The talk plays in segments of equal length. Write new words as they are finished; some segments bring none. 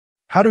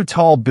How do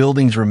tall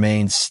buildings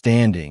remain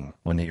standing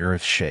when the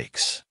earth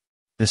shakes?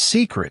 The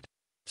secret: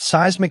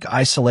 seismic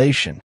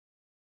isolation.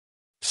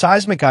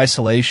 Seismic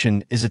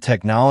isolation is a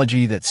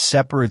technology that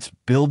separates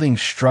building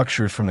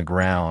structures from the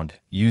ground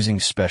using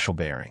special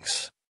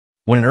bearings.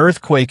 When an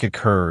earthquake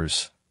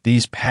occurs,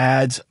 these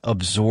pads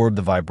absorb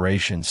the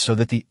vibrations so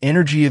that the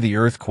energy of the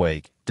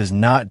earthquake does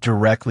not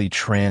directly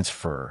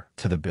transfer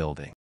to the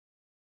building.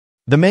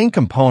 The main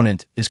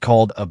component is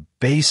called a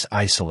base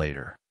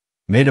isolator,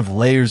 made of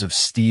layers of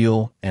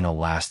steel and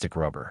elastic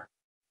rubber.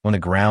 When the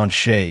ground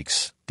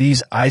shakes,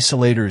 these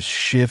isolators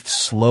shift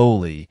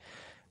slowly,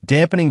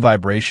 dampening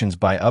vibrations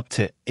by up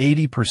to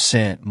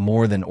 80%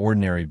 more than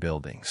ordinary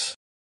buildings.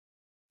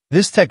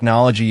 This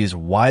technology is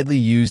widely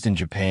used in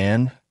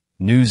Japan,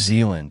 New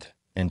Zealand,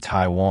 and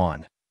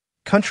Taiwan,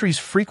 countries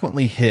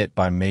frequently hit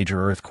by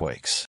major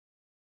earthquakes.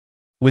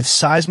 With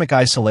seismic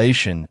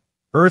isolation,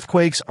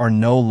 earthquakes are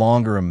no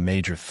longer a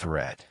major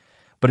threat,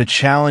 but a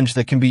challenge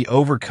that can be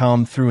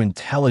overcome through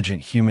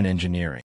intelligent human engineering.